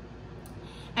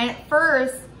 And at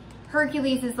first,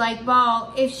 Hercules is like,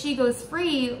 well, if she goes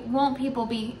free, won't people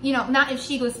be, you know, not if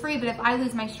she goes free, but if I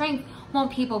lose my strength,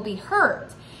 won't people be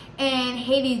hurt? And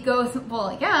Hades goes,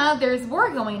 well, yeah, there's war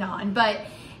going on, but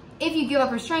if you give up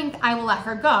her strength, I will let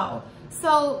her go.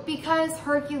 So because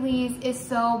Hercules is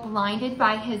so blinded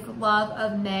by his love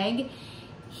of Meg,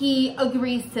 he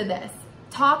agrees to this.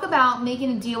 Talk about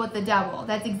making a deal with the devil.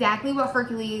 That's exactly what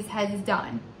Hercules has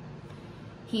done.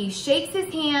 He shakes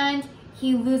his hand,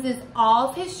 he loses all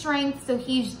of his strength, so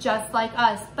he's just like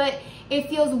us. But it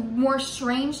feels more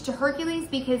strange to Hercules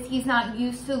because he's not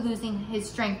used to losing his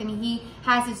strength, and he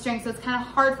has his strength, so it's kind of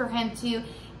hard for him to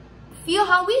feel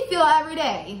how we feel every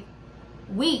day.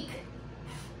 Weak.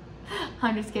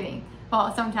 I'm just kidding.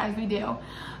 Well, sometimes we do.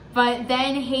 But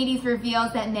then Hades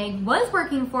reveals that Meg was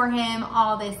working for him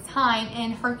all this time,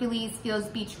 and Hercules feels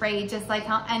betrayed just like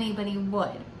how anybody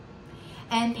would.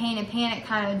 And Pain and Panic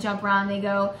kind of jump around. They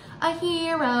go, a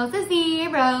hero's a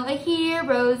zero, a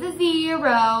hero's a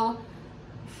zero.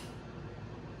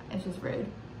 It's just rude.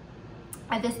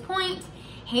 At this point,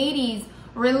 Hades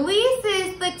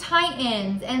releases the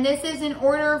Titans, and this is in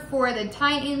order for the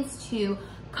Titans to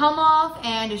come off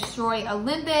and destroy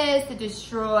Olympus, to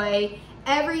destroy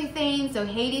everything, so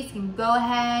Hades can go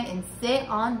ahead and sit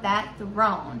on that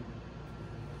throne.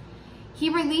 He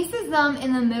releases them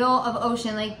in the middle of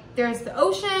ocean. Like, there's the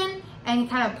ocean, and he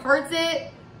kind of parts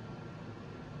it,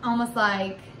 almost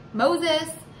like Moses,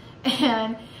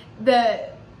 and the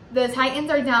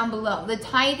Titans are down below. The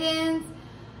Titans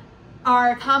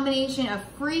are a combination of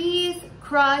freeze,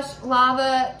 crush,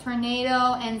 lava,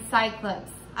 tornado, and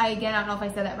cyclops. I don't know if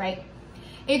I said that right.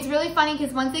 It's really funny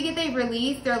because once they get they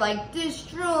released, they're like,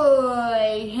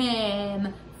 destroy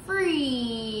him,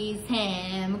 freeze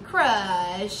him,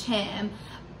 crush him.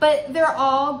 But they're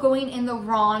all going in the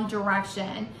wrong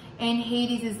direction. And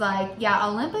Hades is like, yeah,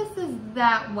 Olympus is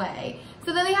that way.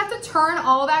 So then they have to turn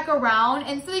all back around.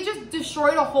 And so they just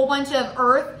destroyed a whole bunch of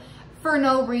Earth for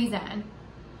no reason.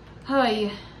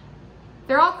 Hey,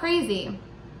 they're all crazy.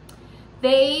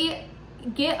 They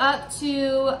get up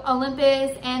to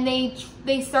Olympus and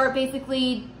they start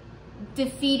basically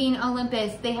defeating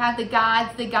Olympus. They have the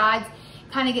gods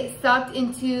kind of get sucked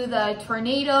into the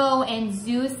tornado, and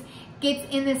Zeus gets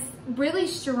in this really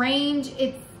strange,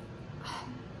 it's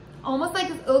almost like,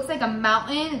 it looks like a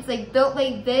mountain. It's like built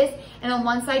like this, and on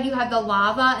one side you have the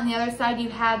lava, and the other side you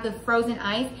have the frozen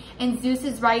ice, and Zeus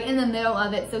is right in the middle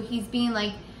of it. So he's being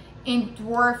like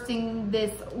dwarfed in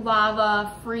this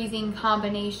lava freezing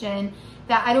combination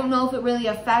that I don't know if it really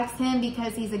affects him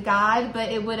because he's a god, but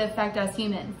it would affect us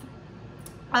humans.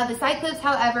 The Cyclops,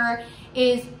 however,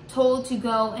 is told to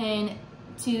go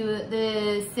into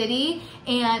the city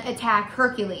and attack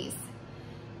Hercules.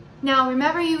 Now,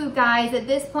 remember, you guys, at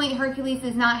this point, Hercules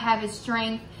does not have his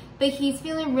strength, but he's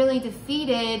feeling really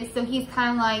defeated, so he's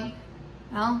kind of like,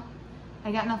 well,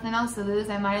 I got nothing else to lose.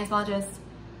 I might as well just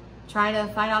try to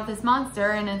fight off this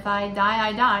monster, and if I die,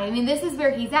 I die. I mean, this is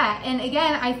where he's at. And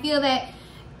again, I feel that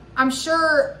I'm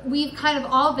sure we've kind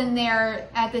of all been there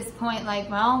at this point, like,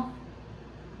 well,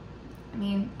 I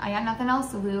mean, I got nothing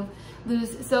else to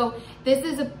lose. So this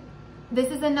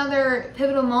is another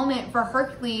pivotal moment for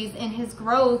Hercules in his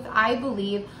growth, I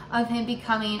believe, of him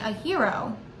becoming a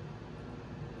hero.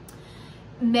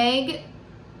 Meg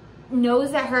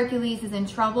knows that Hercules is in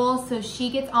trouble, so she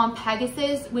gets on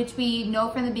Pegasus, which we know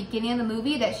from the beginning of the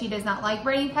movie that she does not like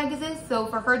riding Pegasus. So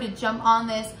for her to jump on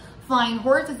this flying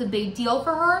horse is a big deal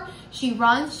for her. She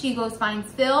runs, she goes finds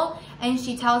Phil, and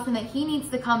she tells him that he needs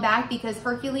to come back because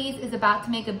Hercules is about to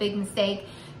make a big mistake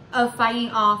of fighting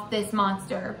off this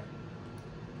monster.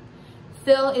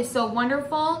 Phil is so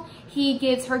wonderful. He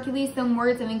gives Hercules some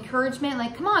words of encouragement,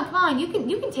 like, come on, you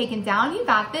can take him down. You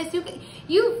got this.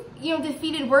 You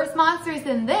defeated worse monsters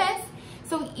than this.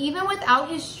 So even without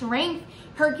his strength,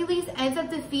 Hercules ends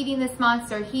up defeating this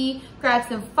monster. He grabs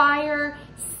some fire,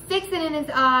 sticks it in his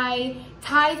eye,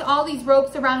 ties all these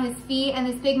ropes around his feet, and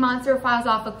this big monster flies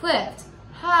off a cliff.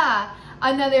 Ha!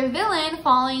 Another villain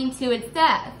falling to its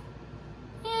death.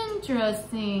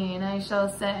 Interesting, I shall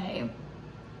say.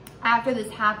 After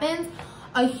this happens,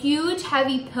 a huge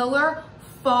heavy pillar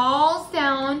falls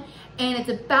down, and it's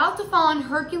about to fall on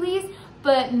Hercules,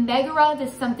 but Megara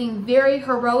does something very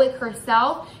heroic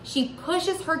herself. She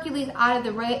pushes Hercules out of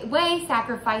the way,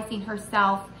 sacrificing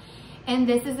herself. And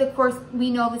this is, of course, we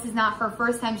know this is not her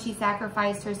first time she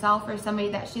sacrificed herself for somebody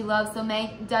that she loves, so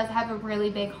Meg does have a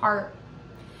really big heart.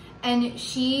 And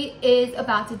she is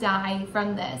about to die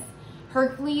from this.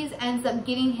 Hercules ends up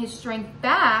getting his strength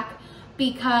back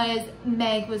because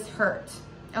Meg was hurt,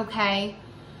 okay?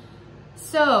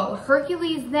 So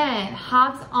Hercules then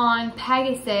hops on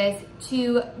Pegasus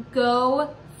to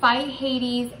go fight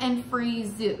Hades and free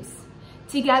Zeus.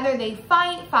 Together they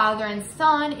fight, father and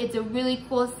son. It's a really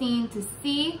cool scene to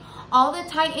see. All the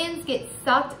Titans get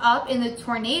sucked up in the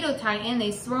tornado Titan.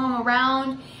 They throw them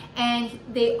around and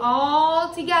they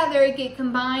all together get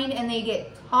combined and they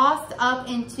get tossed up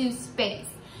into space.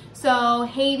 So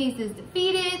Hades is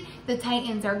defeated, the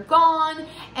Titans are gone,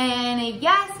 and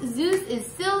yes, Zeus is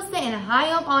still sitting high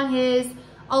up on his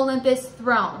Olympus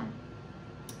throne.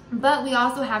 But we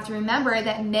also have to remember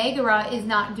that Megara is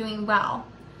not doing well.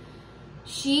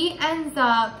 She ends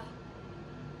up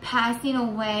passing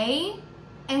away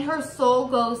and her soul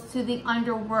goes to the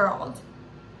underworld.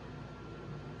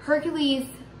 Hercules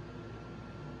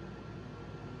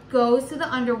goes to the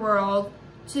underworld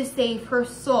to save her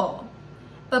soul.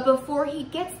 But before he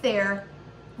gets there,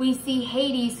 we see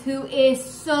Hades, who is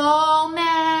so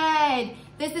mad.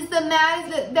 This is the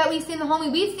maddest that we've seen the whole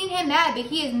movie. We've seen him mad, but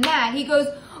he is mad. He goes,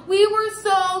 we were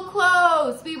so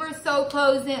close. We were so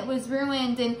close and it was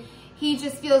ruined. And he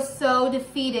just feels so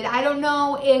defeated. I don't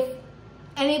know if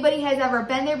anybody has ever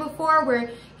been there before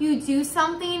where you do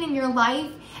something in your life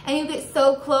and you get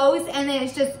so close and then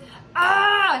it's just,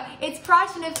 it's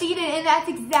crushed and defeated, and that's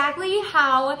exactly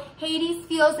how Hades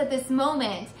feels at this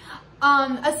moment.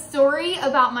 A story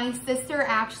about my sister,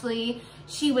 actually,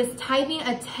 she was typing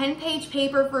a 10-page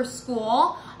paper for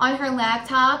school on her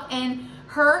laptop, and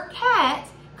her cat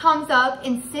comes up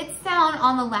and sits down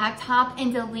on the laptop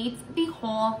and deletes the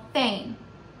whole thing.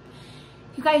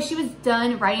 You guys, she was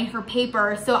done writing her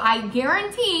paper, so I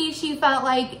guarantee she felt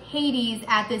like Hades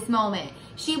at this moment.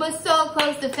 She was so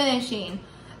close to finishing.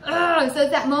 So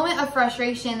it's that moment of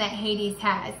frustration that Hades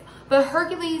has. But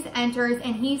Hercules enters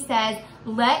and he says,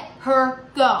 let her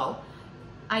go.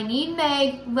 I need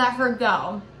Meg, let her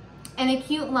go. And a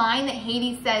cute line that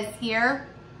Hades says here,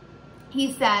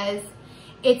 he says,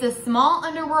 it's a small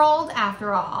underworld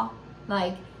after all.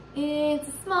 Like, it's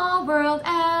a small world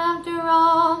after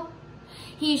all.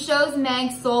 He shows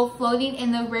Meg's soul floating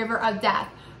in the river of death.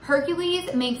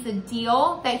 Hercules makes a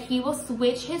deal that he will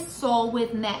switch his soul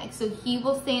with Meg. So he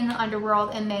will stay in the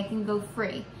underworld and Meg can go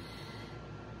free.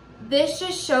 This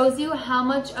just shows you how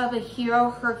much of a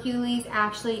hero Hercules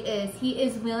actually is. He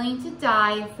is willing to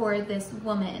die for this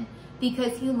woman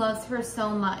because he loves her so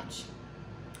much.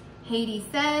 Hades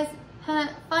says,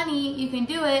 funny, you can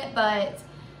do it, but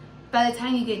by the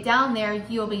time you get down there,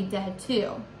 you'll be dead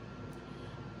too.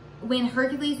 When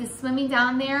Hercules is swimming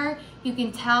down there, you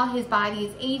can tell his body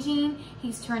is aging,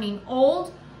 he's turning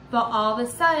old, but all of a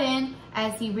sudden,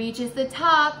 as he reaches the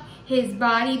top, his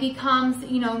body becomes,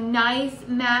 nice,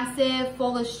 massive,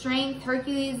 full of strength.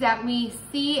 Hercules that we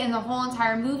see in the whole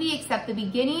entire movie except the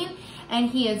beginning, and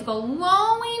he is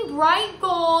glowing bright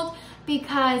gold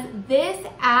because this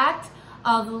act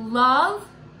of love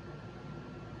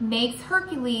makes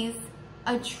Hercules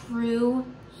a true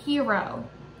hero,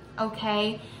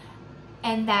 okay?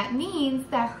 And that means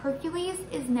that Hercules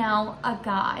is now a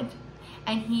god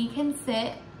and he can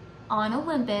sit on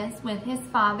Olympus with his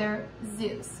father,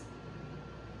 Zeus.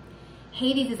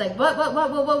 Hades is like,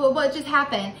 what just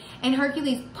happened? And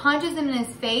Hercules punches him in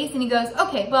his face and he goes,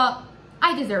 okay, well,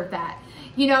 I deserve that.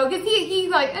 Because he's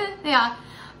like, yeah.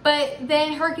 But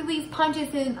then Hercules punches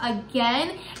him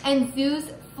again and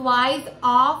Zeus flies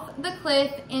off the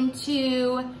cliff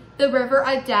into the river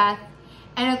of death.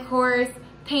 And of course,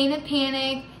 Pain and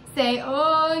Panic say,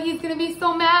 oh, he's gonna be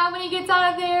so mad when he gets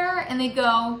out of there. And they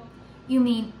go, you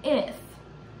mean if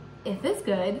is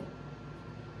good.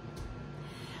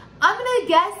 I'm gonna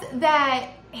guess that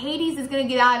Hades is gonna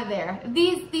get out of there.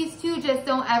 These two just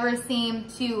don't ever seem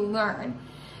to learn.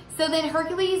 So then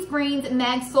Hercules brings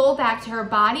Meg's soul back to her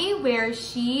body where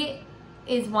she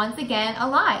is once again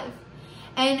alive.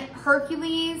 And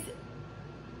Hercules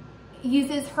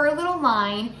uses her little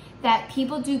line that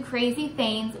people do crazy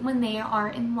things when they are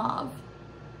in love.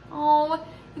 Oh,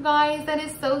 you guys, that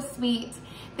is so sweet.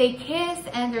 They kiss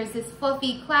and there's this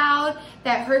fluffy cloud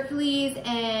that Hercules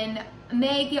and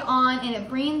Meg get on and it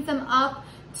brings them up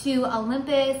to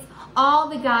Olympus. All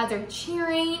the gods are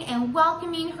cheering and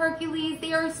welcoming Hercules.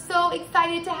 They are so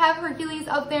excited to have Hercules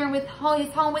up there with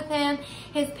his home with him.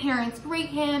 His parents greet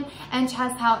him, and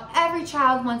just how every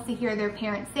child wants to hear their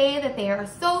parents say that they are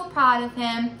so proud of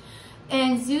him.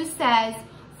 And Zeus says,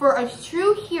 for a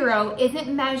true hero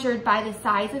isn't measured by the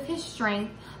size of his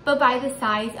strength, but by the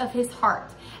size of his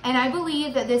heart. And I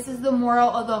believe that this is the moral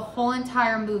of the whole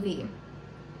entire movie.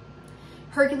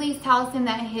 Hercules tells him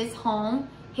that his home,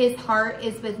 his heart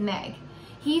is with Meg.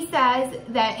 He says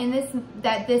that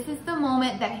this is the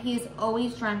moment that he has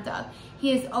always dreamt of.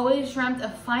 He has always dreamt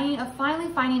of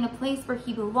finally finding a place where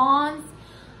he belongs,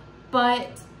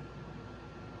 but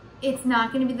it's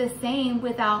not going to be the same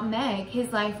without Meg.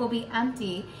 His life will be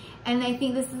empty. And I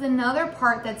think this is another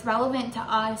part that's relevant to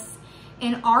us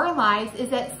in our lives, is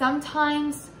that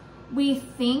sometimes we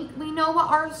think we know what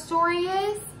our story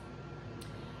is,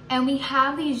 and we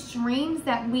have these dreams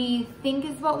that we think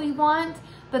is what we want,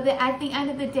 but at the end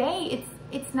of the day,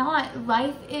 it's not.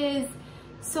 Life is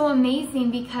so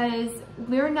amazing because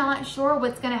we're not sure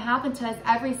what's going to happen to us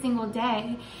every single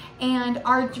day, and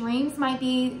our dreams might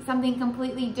be something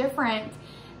completely different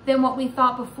than what we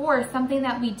thought before. Something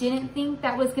that we didn't think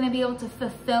that was going to be able to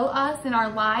fulfill us in our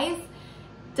lives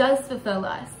does fulfill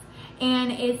us,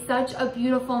 and it's such a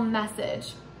beautiful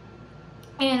message.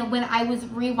 And when I was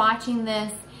rewatching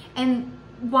this and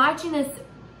watching this,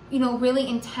 you know, really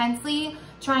intensely,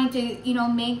 trying to, you know,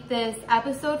 make this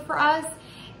episode for us,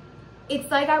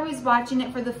 it's like I was watching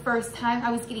it for the first time.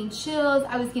 I was getting chills,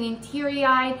 I was getting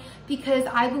teary-eyed, because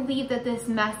I believe that this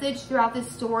message throughout this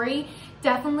story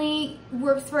definitely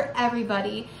works for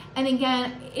everybody. And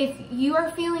again, if you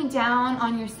are feeling down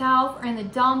on yourself or in the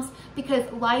dumps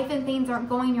because life and things aren't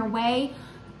going your way,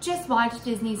 just watch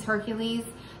Disney's Hercules,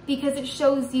 because it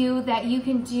shows you that you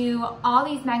can do all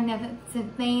these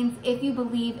magnificent things if you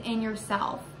believe in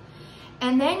yourself.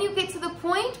 And then you get to the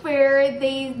point where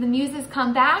the muses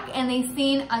come back and they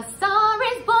sing "A Star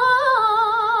is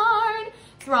Born."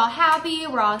 So we're all happy,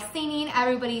 we're all singing,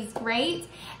 everybody's great.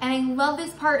 And I love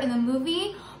this part in the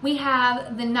movie. We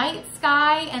have the night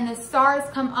sky and the stars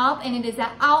come up, and it is an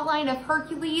outline of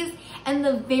Hercules. And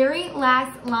the very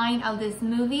last line of this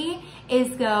movie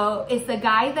is the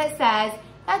guy that says,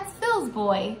 "That's Phil's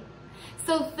boy."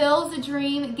 So Phil's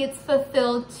dream gets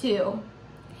fulfilled too.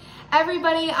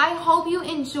 Everybody, I hope you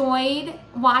enjoyed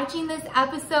watching this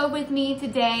episode with me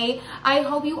today. I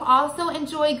hope you also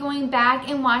enjoy going back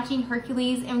and watching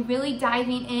Hercules and really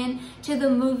diving in to the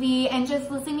movie and just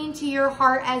listening to your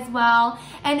heart as well.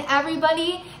 And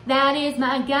everybody, that is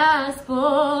my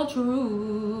gospel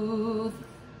truth.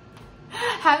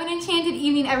 Have an enchanted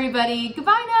evening, everybody.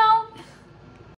 Goodbye now.